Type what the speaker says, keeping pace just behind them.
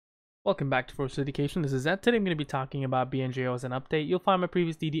Welcome back to Ferocious Education. This is Zed. Today I'm going to be talking about BNGO as an update. You'll find my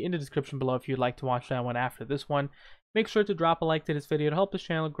previous DD in the description below if you'd like to watch that one after this one. Make sure to drop a like to this video to help this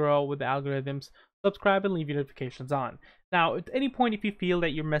channel grow with the algorithms. Subscribe and leave your notifications on. Now, at any point if you feel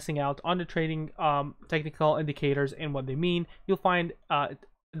that you're missing out on the trading technical indicators and what they mean, you'll find a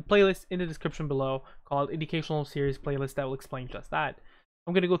playlist in the description below called Educational Series Playlist that will explain just that.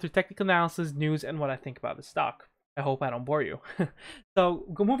 I'm going to go through technical analysis, news, and what I think about the stock. I hope I don't bore you. So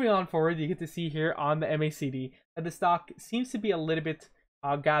moving on forward, you get to see here on the MACD that the stock seems to be a little bit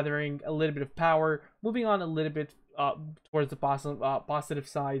gathering a little bit of power, moving on a little bit towards the positive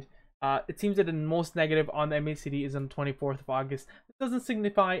side. It seems that the most negative on the MACD is on the 24th of August. It doesn't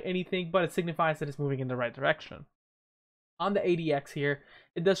signify anything, but it signifies that it's moving in the right direction. On the ADX here,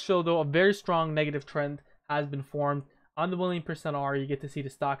 it does show though a very strong negative trend has been formed. On the willing percent R, you get to see the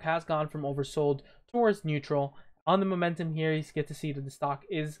stock has gone from oversold towards neutral. On the momentum here, you get to see that the stock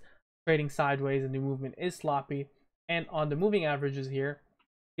is trading sideways and the movement is sloppy. And on the moving averages here,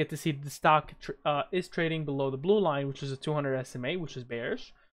 you get to see that the stock is trading below the blue line, which is a 200 SMA, which is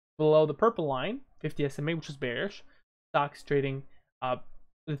bearish. Below the purple line, 50 SMA, which is bearish. Stock is trading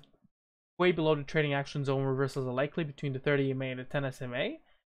way below the trading action zone. Reversals are likely between the 30 EMA and the 10 SMA.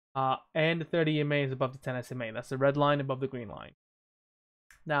 And the 30 EMA is above the 10 SMA. That's the red line above the green line.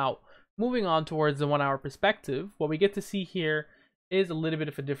 Now, moving on towards the 1 hour perspective, what we get to see here is a little bit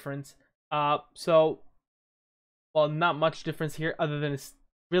of a difference. Well, not much difference here other than it's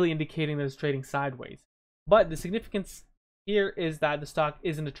really indicating that it's trading sideways. But the significance here is that the stock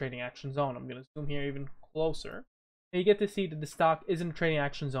is in the trading action zone. I'm going to zoom here even closer. And you get to see that the stock is in the trading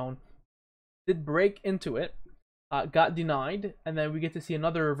action zone. Did break into it, got denied, and then we get to see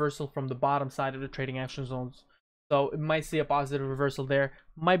another reversal from the bottom side of the trading action zones. So it might see a positive reversal there.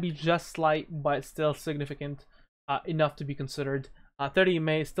 Might be just slight, but still significant enough to be considered. 30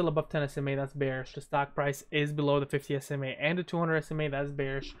 EMA is still above 10 SMA. That's bearish. The stock price is below the 50 SMA and the 200 SMA. That's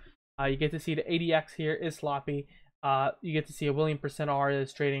bearish. You get to see the ADX here is sloppy. You get to see a willing percent R that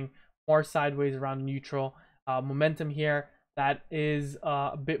is trading more sideways around neutral. Momentum here that is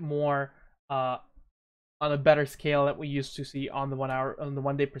a bit more on a better scale that we used to see on the 1 hour, on the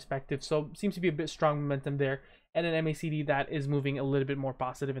 1 day perspective. So seems to be a bit strong momentum there. And an MACD that is moving a little bit more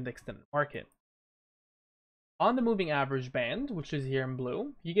positive in the extended market. On the moving average band, which is here in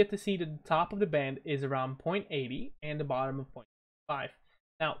blue, you get to see the top of the band is around 0.80 and the bottom of 0.5.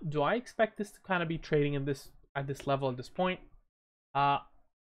 Now, do I expect this to kind of be trading in this at this level at this point?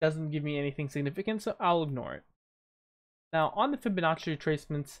 Doesn't give me anything significant, so I'll ignore it. Now, on the Fibonacci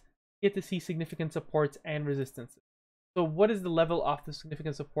retracements, you get to see significant supports and resistances. So what is the level of the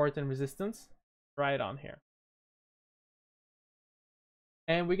significant support and resistance? Right on here.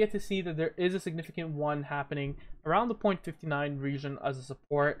 And we get to see that there is a significant one happening around the 0.59 region as a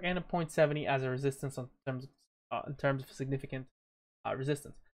support and a 0.70 as a resistance in terms of significant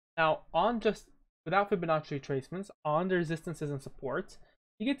resistance. Now, on just without Fibonacci retracements, on the resistances and supports,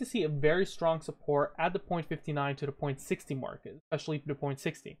 you get to see a very strong support at the 0.59 to the 0.60 mark, especially the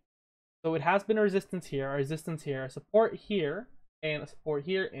 0.60. So it has been a resistance here, a support here, and a support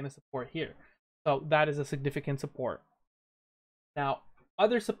here, and a support here. So that is a significant support. Now,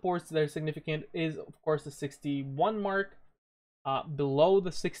 other supports that are significant is, of course, the 61 mark. Below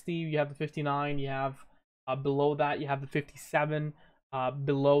the 60, you have the 59. You have below that, you have the 57.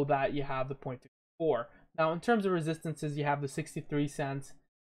 Below that, you have the 0.54. Now, in terms of resistances, you have the 63 cents,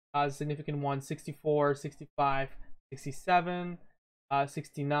 significant one, 64, 65, 67,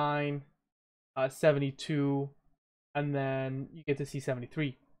 69, 72, and then you get to see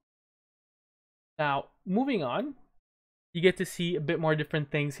 73. Now, moving on, you get to see a bit more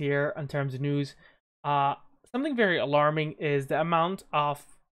different things here in terms of news. Something very alarming is the amount of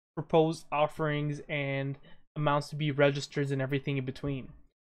proposed offerings and amounts to be registered and everything in between.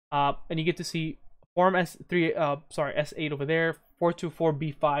 And you get to see Form S8 over there,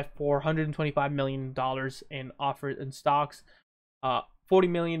 424B5 for $125 million in offers in stocks, $40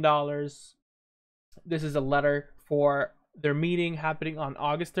 million. This is a letter for their meeting happening on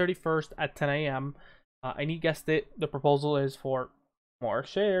August 31st at 10 a.m. And you guessed it, the proposal is for more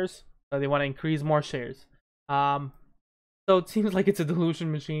shares. So they want to increase more shares. So it seems like it's a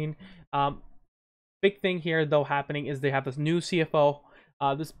delusion machine. Big thing here, though, happening is they have this new CFO.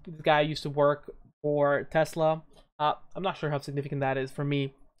 This guy used to work for Tesla. I'm not sure how significant that is. For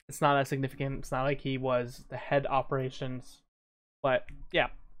me, it's not that significant. It's not like he was the head operations. But yeah,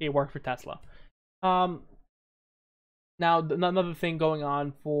 he worked for Tesla. Now, another thing going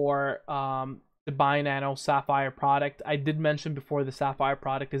on for the Bionano Saphyr product. I did mention before the Saphyr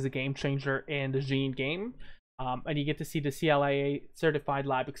product is a game changer in the gene game. and you get to see the CLIA certified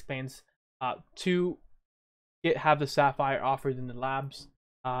lab expands to have the Saphyr offered in the labs.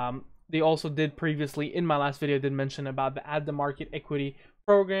 They also did previously, in my last video, did mention about the Add the Market Equity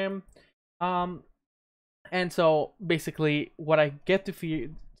program. And so basically what I get to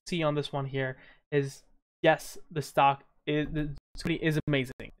see on this one here is, yes, the stock is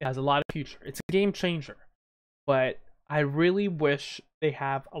amazing. It has a lot of future. It's a game changer. But I really wish they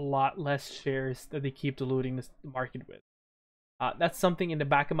have a lot less shares that they keep diluting the market with. That's something in the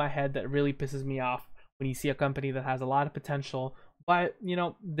back of my head that really pisses me off when you see a company that has a lot of potential, but you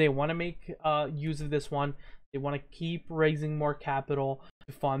know, they want to make use of this one. They want to keep raising more capital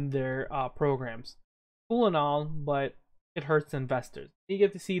to fund their programs. Cool and all, but it hurts investors. You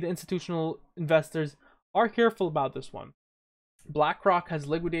get to see the institutional investors are careful about this one. BlackRock has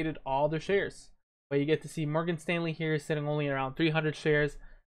liquidated all their shares, but you get to see Morgan Stanley here sitting only around 300 shares.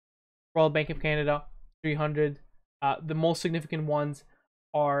 Royal Bank of Canada, 300. The most significant ones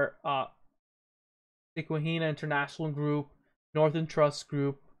are Sequoia International Group, Northern Trust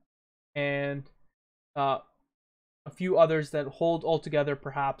Group, and a few others that hold altogether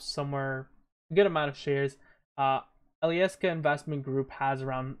perhaps somewhere a good amount of shares. Alyeska Investment Group has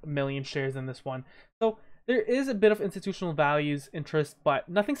around 1 million shares in this one. So there is a bit of institutional values interest, but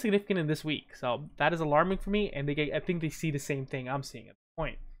nothing significant in this week. So that is alarming for me, and I think they see the same thing I'm seeing at the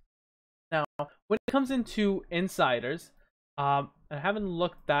point. Now, when it comes into insiders, I haven't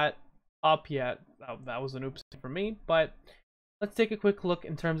looked that up yet. That was an oops for me, but let's take a quick look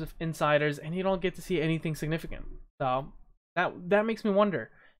in terms of insiders, and you don't get to see anything significant. So that makes me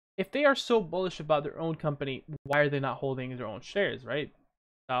wonder, if they are so bullish about their own company, why are they not holding their own shares, right?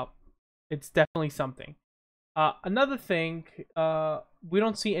 So it's definitely something. Another thing, we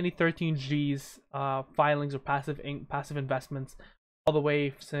don't see any 13G's filings or passive investments all the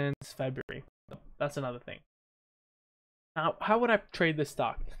way since February. So that's another thing. Now, how would I trade this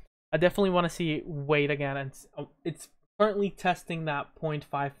stock? I definitely want to see it wait again, and it's currently testing that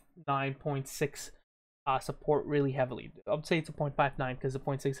 0.59, 0.6 support really heavily. I would say it's a 0.59 because the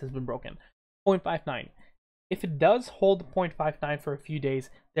 0.6 has been broken. 0.59. If it does hold the 0.59 for a few days,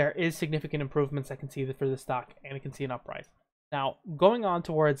 there is significant improvements I can see for the stock, and I can see an uprise. Now, going on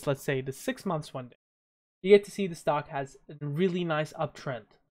towards, let's say, the 6 months one day, you get to see the stock has a really nice uptrend,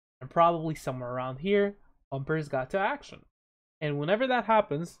 and probably somewhere around here, pumpers got to action. And whenever that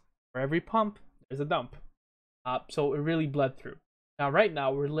happens, for every pump, there's a dump. So it really bled through. Now, right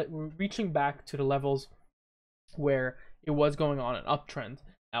now, we're reaching back to the levels where it was going on an uptrend.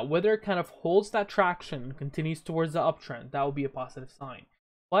 Now, whether it kind of holds that traction and continues towards the uptrend, that will be a positive sign.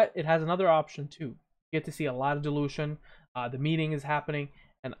 But it has another option too. You get to see a lot of dilution. The meeting is happening,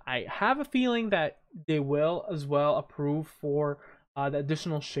 and I have a feeling that they will as well approve for the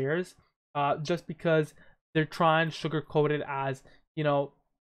additional shares, just because they're trying to sugarcoat it as, you know,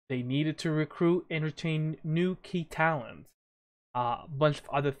 they needed to recruit and retain new key talent. A bunch of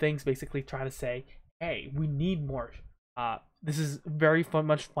other things, basically try to say, hey, we need more. This is very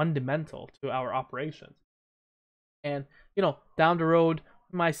much fundamental to our operations. And, you know, down the road,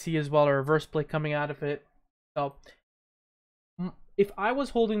 we might see as well a reverse play coming out of it. So, if I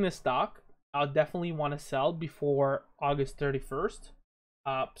was holding this stock, I would definitely want to sell before August 31st.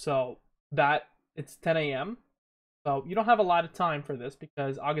 So, that it's 10 a.m. So, you don't have a lot of time for this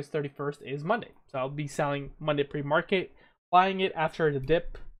because August 31st is Monday. So, I'll be selling Monday pre-market, buying it after the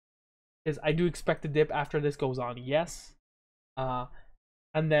dip, because I do expect a dip after this goes on, yes.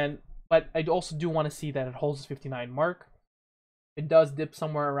 And then, but I also do want to see that it holds the 59 mark. It does dip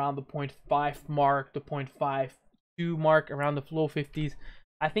somewhere around the 0.5 mark, the 0.52 mark, around the low 50s.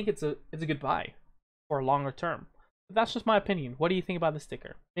 I think it's a good buy for a longer term. But that's just my opinion. What do you think about the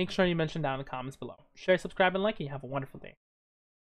sticker? Make sure you mention down in the comments below. Share, subscribe, and like, and you have a wonderful day.